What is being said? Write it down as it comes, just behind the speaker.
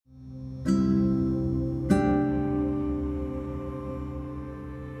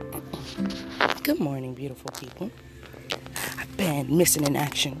Good morning, beautiful people. I've been missing in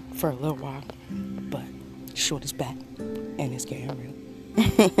action for a little while, but short is back, and it's getting real.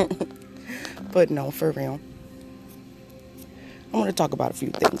 But no, for real. I want to talk about a few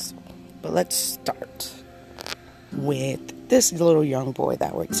things, but let's start with this little young boy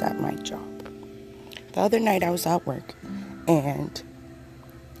that works at my job. The other night I was at work, and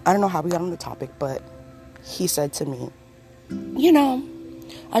I don't know how we got on the topic, but he said to me,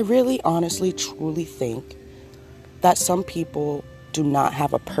 I really honestly truly think that some people do not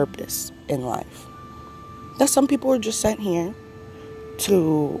have a purpose in life. That some people are just sent here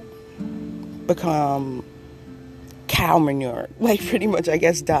to become cow manure, like pretty much, I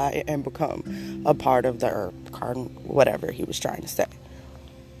guess, die and become a part of the earth, whatever he was trying to say.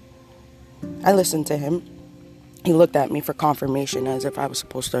 I listened to him. He looked at me for confirmation as if I was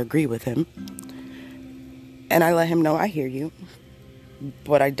supposed to agree with him. And I let him know, I hear you,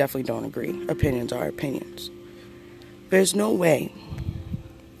 but I definitely don't agree. Opinions are opinions. There's no way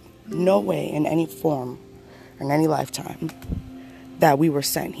in any form, in any lifetime, that we were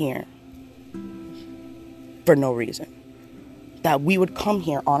sent here for no reason. That we would come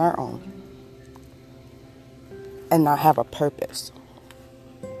here on our own and not have a purpose.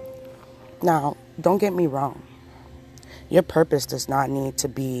 Now, don't get me wrong. Your purpose does not need to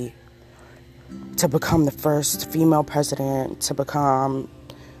be to become the first female president, to become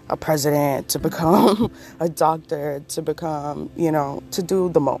a president, to become a doctor, to become, to do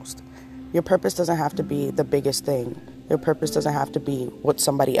the most. Your purpose doesn't have to be the biggest thing. Your purpose doesn't have to be what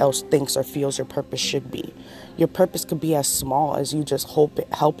somebody else thinks or feels your purpose should be. Your purpose could be as small as you just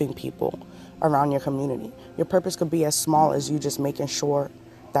helping people around your community. Your purpose could be as small as you just making sure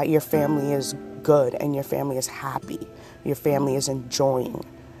that your family is good and your family is happy. Your family is enjoying.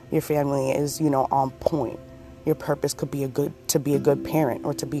 Your family is, on point. Your purpose could be to be a good parent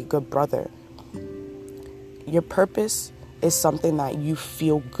or to be a good brother. Your purpose is something that you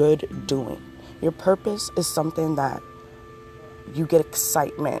feel good doing. Your purpose is something that you get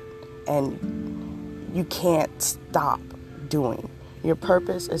excitement and you can't stop doing. Your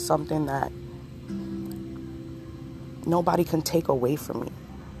purpose is something that nobody can take away from you.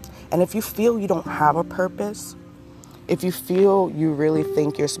 And if you feel you don't have a purpose, if you feel you really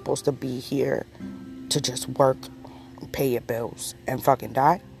think you're supposed to be here to just work, pay your bills, and fucking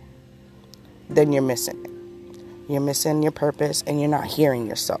die, then you're missing it. You're missing your purpose and you're not hearing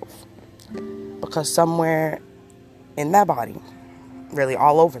yourself. Because somewhere in that body, really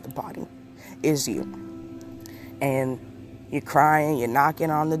all over the body, is you. And you're crying, you're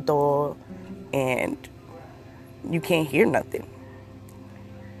knocking on the door, and you can't hear nothing.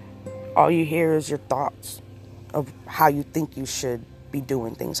 All you hear is your thoughts of how you think you should be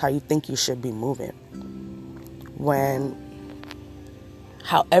doing things, how you think you should be moving. When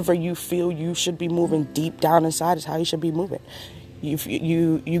however you feel you should be moving deep down inside is how you should be moving.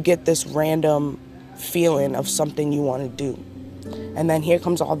 You get this random feeling of something you want to do. And then here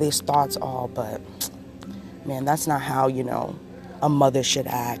comes all these thoughts, but man, that's not how, a mother should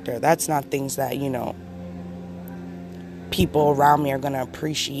act, or that's not things that, people around me are going to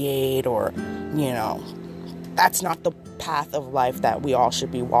appreciate, or, that's not the path of life that we all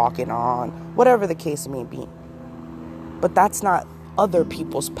should be walking on, whatever the case may be. But that's not other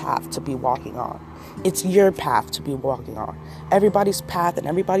people's path to be walking on. It's your path to be walking on. Everybody's path and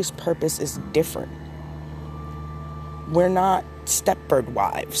everybody's purpose is different. We're not Stepford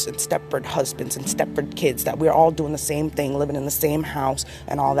wives and Stepford husbands and Stepford kids that we're all doing the same thing, living in the same house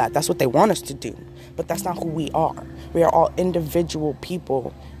and all that. That's what they want us to do. But that's not who we are. We are all individual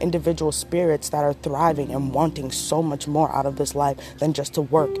people, individual spirits that are thriving and wanting so much more out of this life than just to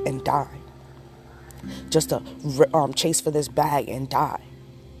work and die. Just to chase for this bag and die.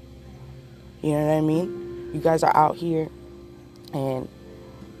 You know what I mean? You guys are out here and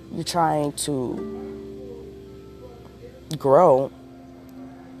you're trying to grow,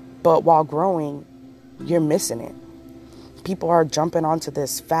 but while growing, you're missing it. People are jumping onto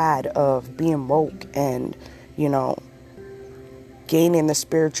this fad of being woke and, gaining the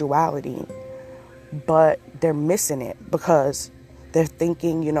spirituality, but they're missing it because they're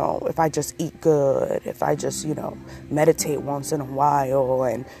thinking, if I just eat good, if I just, meditate once in a while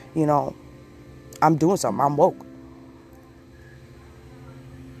and, I'm doing something, I'm woke.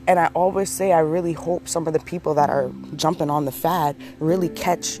 And I always say I really hope some of the people that are jumping on the fad really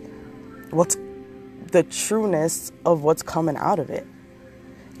catch what's the trueness of what's coming out of it.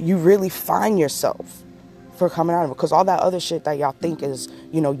 You really find yourself for coming out of it. Because all that other shit that y'all think is,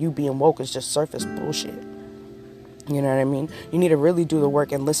 you being woke is just surface bullshit. You know what I mean? You need to really do the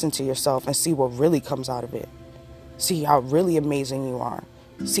work and listen to yourself and see what really comes out of it. See how really amazing you are.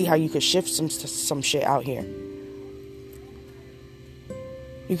 See how you could shift some shit out here.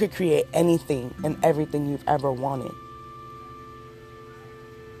 You could create anything and everything you've ever wanted.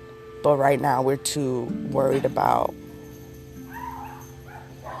 But right now we're too worried about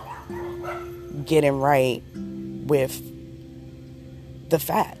getting right with the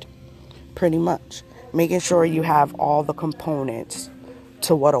fad, pretty much. Making sure you have all the components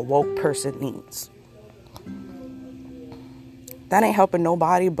to what a woke person needs. That ain't helping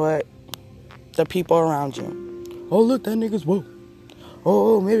nobody but the people around you. Oh, look, that nigga's woke.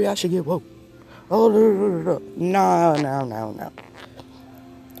 Oh, maybe I should get woke. Oh, no.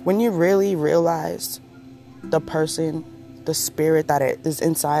 When you really realize the person, the spirit that is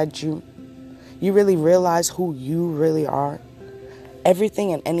inside you, you really realize who you really are.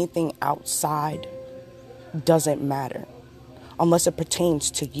 Everything and anything outside doesn't matter unless it pertains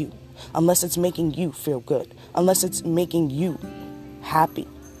to you, unless it's making you feel good, unless it's making you happy,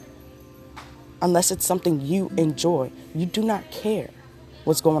 unless it's something you enjoy. You do not care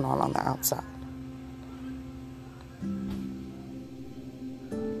what's going on the outside.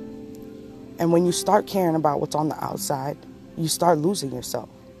 And when you start caring about what's on the outside, you start losing yourself.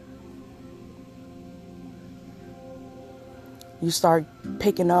 You start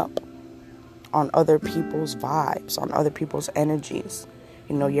picking up on other people's vibes, on other people's energies.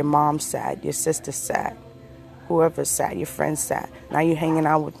 You know, your mom's sad, your sister's sad, whoever's sad, your friend's sad. Now you're hanging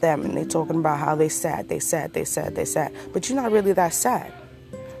out with them and they're talking about how they sad. But you're not really that sad.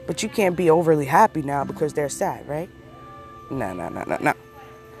 But you can't be overly happy now because they're sad, right? No.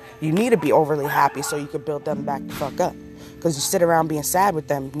 You need to be overly happy so you can build them back the fuck up. Because you sit around being sad with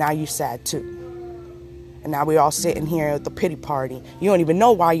them, now you sad too. And now we all sitting here at the pity party. You don't even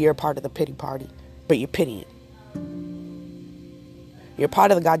know why you're a part of the pity party, but you pity it. You're part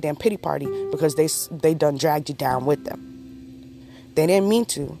of the goddamn pity party because they done dragged you down with them. They didn't mean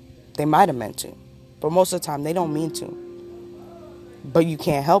to. They might have meant to. But most of the time, they don't mean to. But you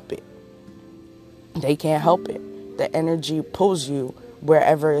can't help it. They can't help it. The energy pulls you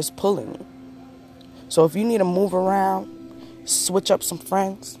wherever it's pulling you. So if you need to move around, switch up some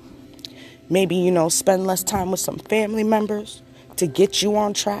friends, maybe, spend less time with some family members to get you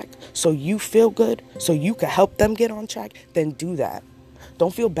on track so you feel good, so you can help them get on track, then do that.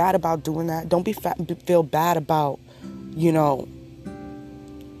 Don't feel bad about doing that. Don't feel bad about,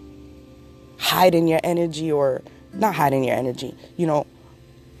 hiding your energy, or not hiding your energy,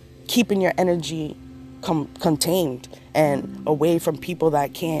 keeping your energy contained and away from people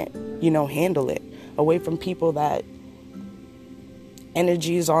that can't, handle it, away from people that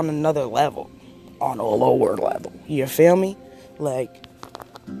energy is on another level, on a lower level. You feel me? Like,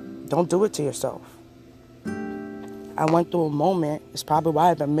 don't do it to yourself. I went through a moment, it's probably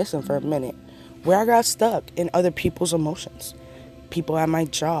why I've been missing for a minute, where I got stuck in other people's emotions. People at my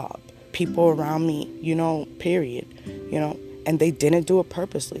job, people around me, period, and they didn't do it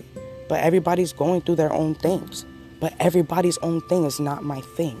purposely. But everybody's going through their own things. But everybody's own thing is not my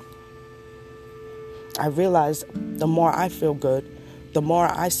thing. I realized the more I feel good, the more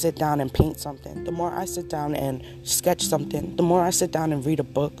I sit down and paint something, the more I sit down and sketch something, the more I sit down and read a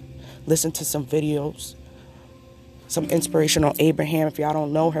book, listen to some videos, some inspirational Abraham. If y'all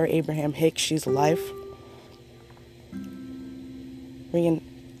don't know her, Abraham Hicks, she's life. Reading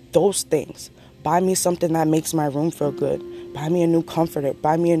those things. Buy me something that makes my room feel good. Buy me a new comforter.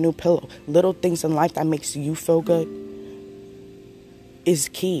 Buy me a new pillow. Little things in life that makes you feel good is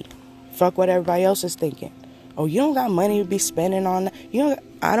key. Fuck what everybody else is thinking. Oh, you don't got money to be spending on that.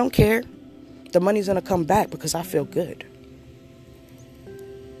 I don't care. The money's going to come back because I feel good.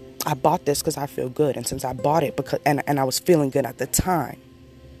 I bought this because I feel good. And since I bought it and I was feeling good at the time,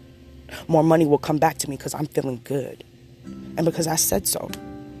 more money will come back to me because I'm feeling good. And because I said so.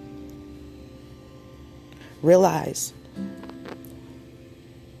 Realize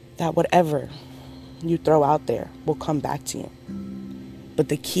that whatever you throw out there will come back to you. But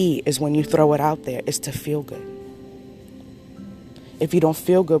the key is when you throw it out there is to feel good. If you don't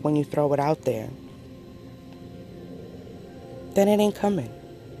feel good when you throw it out there, then it ain't coming.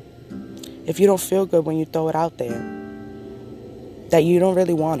 If you don't feel good when you throw it out there, that you don't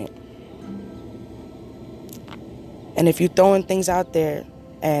really want it. And if you're throwing things out there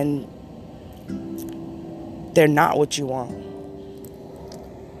and they're not what you want,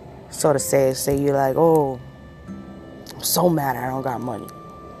 so to say you're like, oh, I'm so mad I don't got money,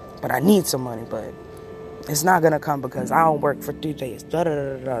 but I need some money, but it's not gonna come because I don't work for 3 days. But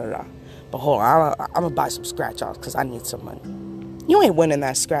hold on, I'm gonna buy some scratch offs because I need some money. You ain't winning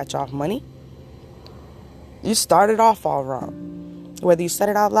that scratch off money. You started off all wrong. Whether you said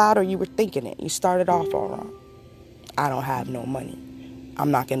it out loud or you were thinking it, you started off all wrong. I don't have no money.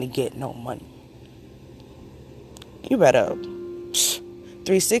 I'm not going to get no money. You better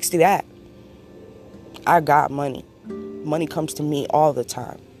 360 that. I got money. Money comes to me all the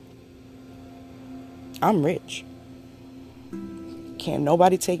time. I'm rich. Can't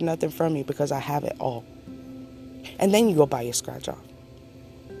nobody take nothing from me because I have it all. And then you go buy your scratch off.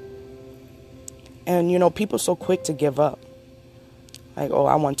 And, people so quick to give up. Like, oh,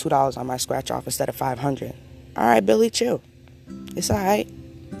 I want $2 on my scratch off instead of $500. All right, Billy, chill. It's all right.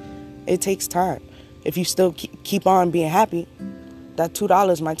 It takes time. If you still keep on being happy, that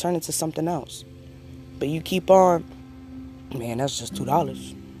 $2 might turn into something else. But you keep on, man, that's just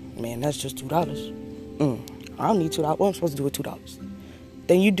 $2. Man, that's just $2. I don't need $2. What am I supposed to do with $2?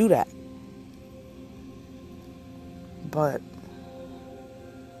 Then you do that. But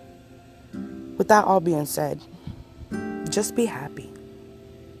with that all being said, just be happy.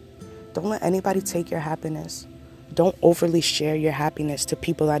 Don't let anybody take your happiness. Don't overly share your happiness to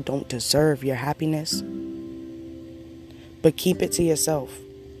people that don't deserve your happiness. But keep it to yourself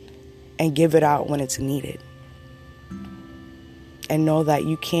and give it out when it's needed. And know that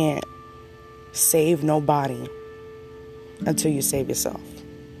you can't save nobody until you save yourself.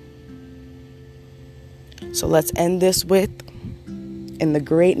 So let's end this with, in the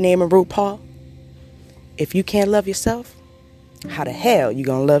great name of RuPaul, if you can't love yourself, how the hell you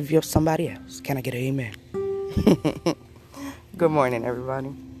gonna love somebody else? Can I get an amen? Good morning,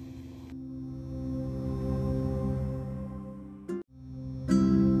 everybody.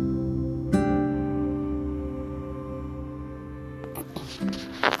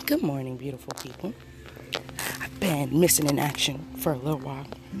 Good morning, beautiful people. I've been missing in action for a little while,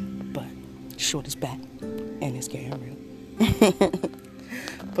 but short is back, and it's getting real.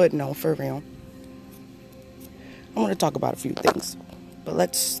 But no, for real. I want to talk about a few things, but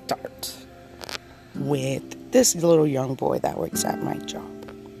let's start with this little young boy that works at my job.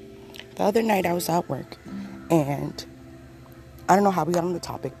 The other night I was at work, and I don't know how we got on the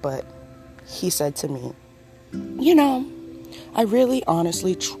topic, but he said to me, I really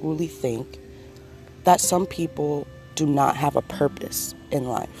honestly truly think that some people do not have a purpose in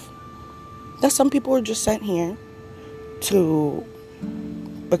life. That some people are just sent here to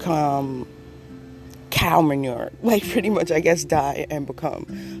become cow manure, like pretty much, I guess, die and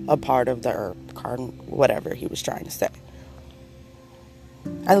become a part of the earth, whatever he was trying to say.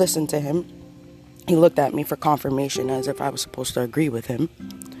 I listened to him. He looked at me for confirmation as if I was supposed to agree with him.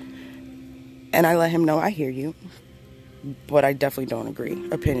 And I let him know, I hear you, but I definitely don't agree.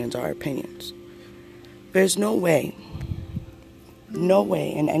 Opinions are opinions. There's no way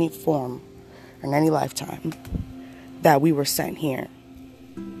in any form or in any lifetime that we were sent here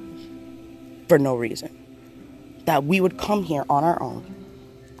for no reason. That we would come here on our own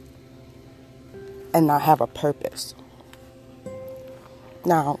and not have a purpose.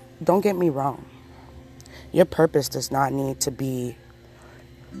 Now, don't get me wrong. Your purpose does not need to be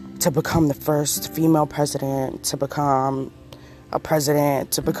to become the first female president, to become a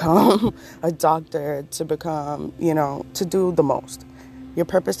president, to become a doctor, to become, to do the most. Your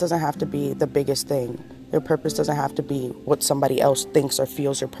purpose doesn't have to be the biggest thing. Your purpose doesn't have to be what somebody else thinks or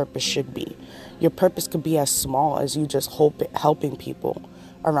feels your purpose should be. Your purpose could be as small as you just helping people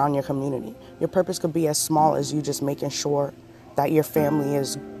around your community. Your purpose could be as small as you just making sure that your family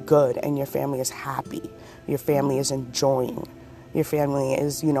is good and your family is happy. Your family is enjoying. Your family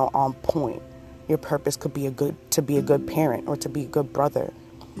is, on point. Your purpose could be to be a good parent or to be a good brother.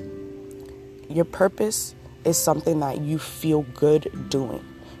 Your purpose is something that you feel good doing.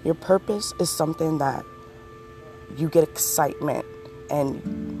 Your purpose is something that you get excitement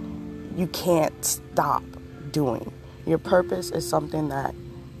and you can't stop doing. Your purpose is something that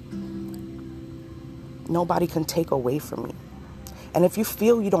nobody can take away from you. And if you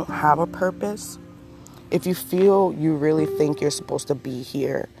feel you don't have a purpose, if you feel you really think you're supposed to be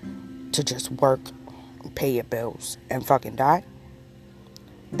here to just work, pay your bills, and fucking die,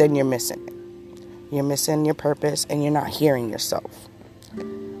 then you're missing it. You're missing your purpose and you're not hearing yourself.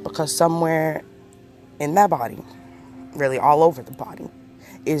 Because somewhere in that body, really all over the body,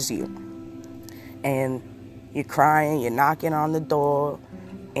 is you. And you're crying, you're knocking on the door,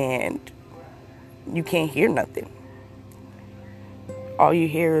 and you can't hear nothing. All you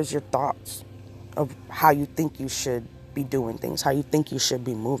hear is your thoughts of how you think you should be doing things, how you think you should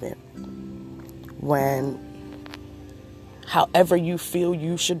be moving. When however you feel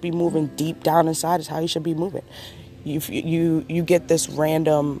you should be moving deep down inside is how you should be moving. You get this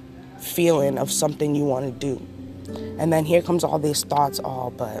random feeling of something you want to do. And then here comes all these thoughts,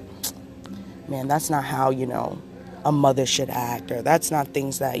 but man, that's not how, a mother should act, or that's not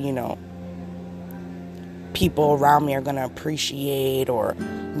things that, people around me are going to appreciate, or,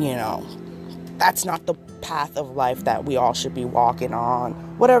 that's not the path of life that we all should be walking on,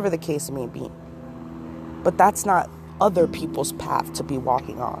 whatever the case may be. But that's not other people's path to be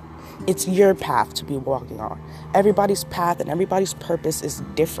walking on. It's your path to be walking on. Everybody's path and everybody's purpose is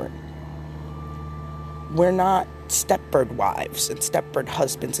different. We're not Stepford wives and Stepford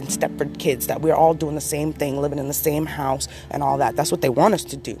husbands and Stepford kids that we're all doing the same thing, living in the same house and all that. That's what they want us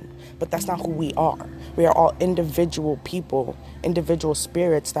to do. But that's not who we are. We are all individual people, individual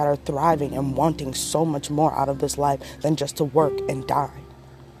spirits that are thriving and wanting so much more out of this life than just to work and die.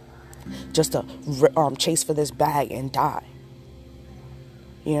 Just to chase for this bag and die.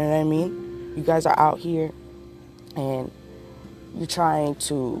 You know what I mean? You guys are out here and you're trying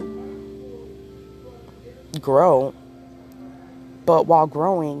to grow, but while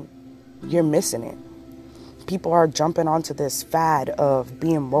growing, you're missing it. People are jumping onto this fad of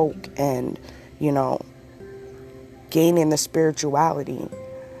being woke and, gaining the spirituality,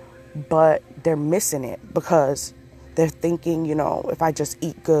 but they're missing it because they're thinking, if I just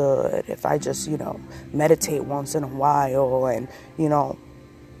eat good, if I just, meditate once in a while and,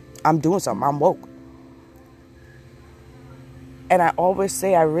 I'm doing something, I'm woke. And I always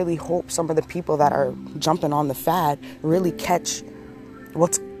say I really hope some of the people that are jumping on the fad really catch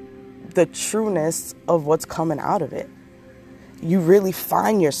what's the trueness of what's coming out of it. You really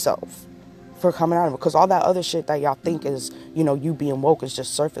find yourself for coming out of it. Because all that other shit that y'all think is, you being woke is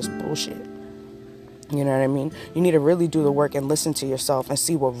just surface bullshit. You know what I mean? You need to really do the work and listen to yourself and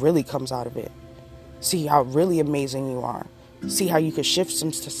see what really comes out of it. See how really amazing you are. See how you could shift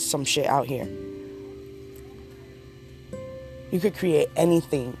some shit out here. You could create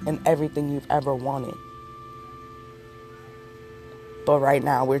anything and everything you've ever wanted. But right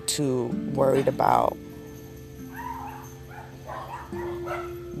now, we're too worried about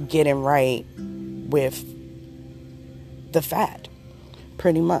getting right with the fad,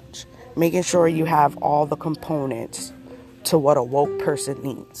 pretty much. Making sure you have all the components to what a woke person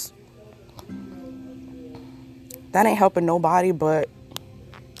needs. That ain't helping nobody but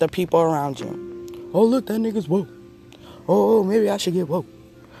the people around you. Oh, look, that nigga's woke. Oh, maybe I should get woke.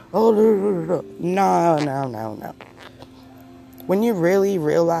 Oh, no. When you really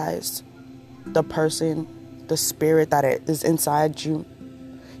realize the person, the spirit that is inside you,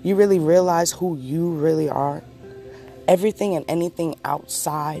 you really realize who you really are. Everything and anything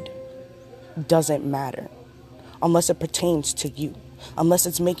outside doesn't matter unless it pertains to you, unless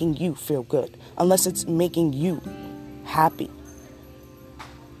it's making you feel good, unless it's making you happy,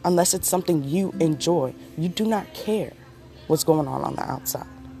 unless it's something you enjoy. You do not care what's going on the outside.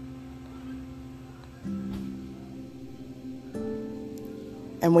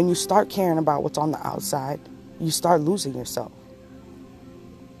 And when you start caring about what's on the outside, you start losing yourself.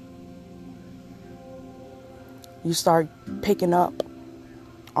 You start picking up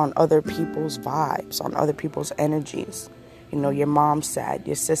on other people's vibes, on other people's energies. Your mom's sad,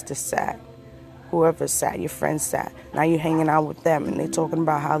 your sister's sad, whoever's sad, your friend's sad. Now you're hanging out with them and they're talking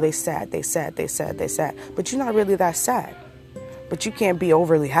about how they sad. But you're not really that sad. But you can't be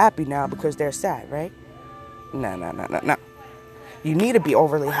overly happy now because they're sad, right? No. You need to be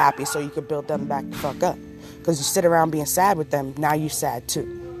overly happy so you can build them back the fuck up. Because you sit around being sad with them, now you're sad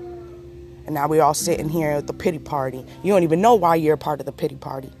too. And now we all sitting here at the pity party. You don't even know why you're a part of the pity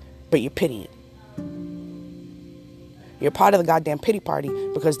party, but you're pitying. You're part of the goddamn pity party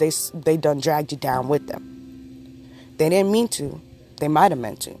because they done dragged you down with them. They didn't mean to. They might have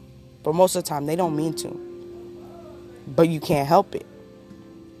meant to. But most of the time, they don't mean to. But you can't help it.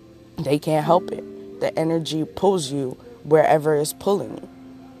 They can't help it. The energy pulls you wherever it's pulling you.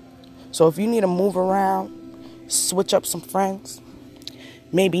 So if you need to move around, switch up some friends,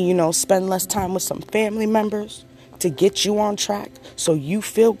 maybe, spend less time with some family members to get you on track so you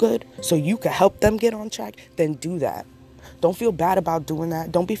feel good, so you can help them get on track, then do that. Don't feel bad about doing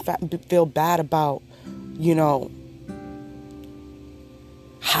that. Don't feel bad about,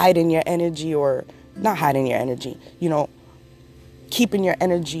 hiding your energy, or not hiding your energy, keeping your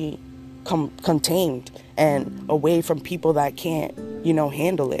energy contained and away from people that can't,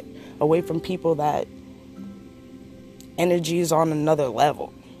 handle it, away from people that energy is on another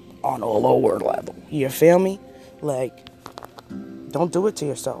level, on a lower level. You feel me? Don't do it to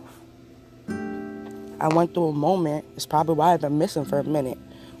yourself. I went through a moment, it's probably why I've been missing for a minute,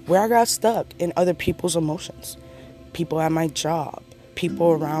 where I got stuck in other people's emotions. People at my job,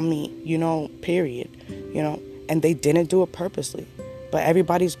 people around me, period, and they didn't do it purposely. But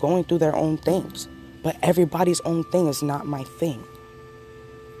everybody's going through their own things. But everybody's own thing is not my thing.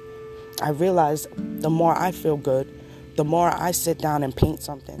 I realized the more I feel good, The more I sit down and paint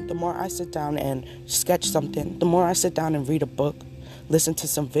something, the more I sit down and sketch something, the more I sit down and read a book, listen to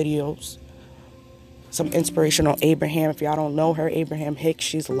some videos, some inspirational Abraham. If y'all don't know her, Abraham Hicks,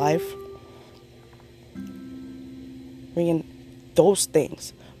 she's life. Bringing those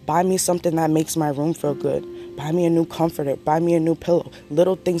things. Buy me something that makes my room feel good. Buy me a new comforter. Buy me a new pillow.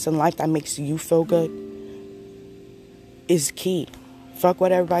 Little things in life that makes you feel good is key. Fuck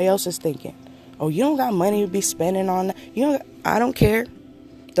what everybody else is thinking. Oh, you don't got money to be spending on that. I don't care.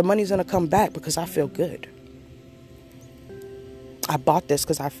 The money's going to come back because I feel good. I bought this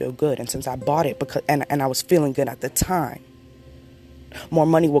because I feel good. And since I bought it and I was feeling good at the time, more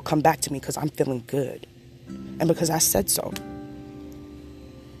money will come back to me because I'm feeling good. And because I said so.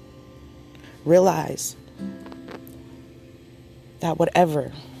 Realize that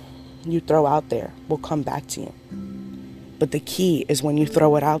whatever you throw out there will come back to you. But the key is when you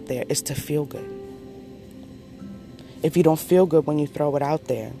throw it out there is to feel good. If you don't feel good when you throw it out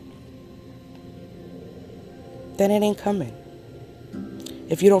there, then it ain't coming.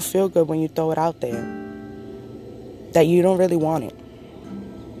 If you don't feel good when you throw it out there, that you don't really want it.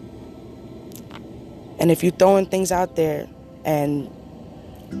 And if you're throwing things out there and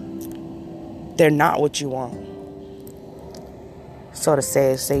they're not what you want, so to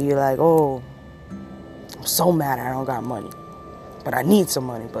say you're like, oh, I'm so mad I don't got money, but I need some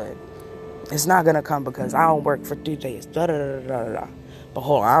money, but it's not going to come because I don't work for 3 days. Da, da, da, da, da. But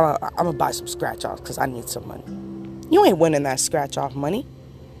hold on, I'm going to buy some scratch-offs because I need some money. You ain't winning that scratch-off money.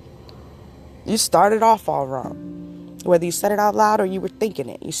 You started off all wrong. Whether you said it out loud or you were thinking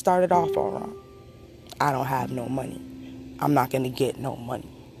it, you started off all wrong. I don't have no money. I'm not going to get no money.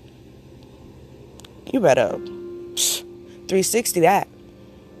 You better 360 that.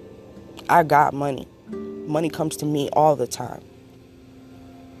 I got money. Money comes to me all the time.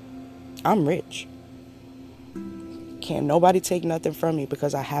 I'm rich. Can't nobody take nothing from me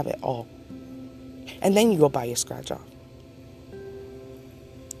because I have it all. And then you go buy your scratch off.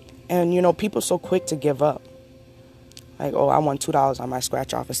 And people so quick to give up. Like, oh, I want $2 on my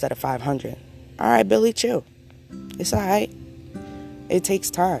scratch off instead of $500. All right, Billy, chill. It's all right. It takes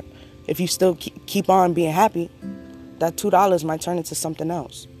time. If you still keep on being happy, that $2 might turn into something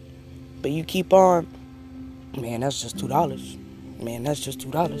else. But you keep on, man, that's just $2. Man, that's just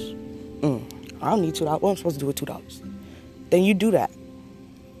 $2. I don't need $2. What am I supposed to do with $2? Then you do that.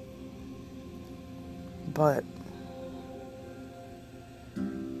 But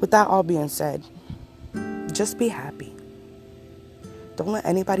with that all being said, just be happy. Don't let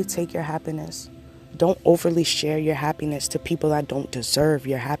anybody take your happiness. Don't overly share your happiness to people that don't deserve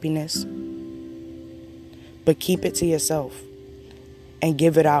your happiness. But keep it to yourself and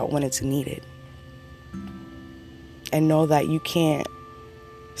give it out when it's needed. And know that you can't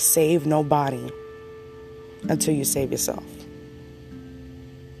save nobody until you save yourself.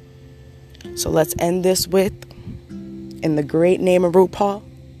 So let's end this with, in the great name of RuPaul,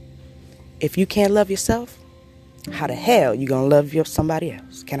 if you can't love yourself, how the hell you gonna love somebody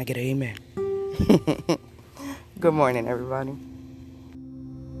else? Can I get an amen? Good morning, everybody.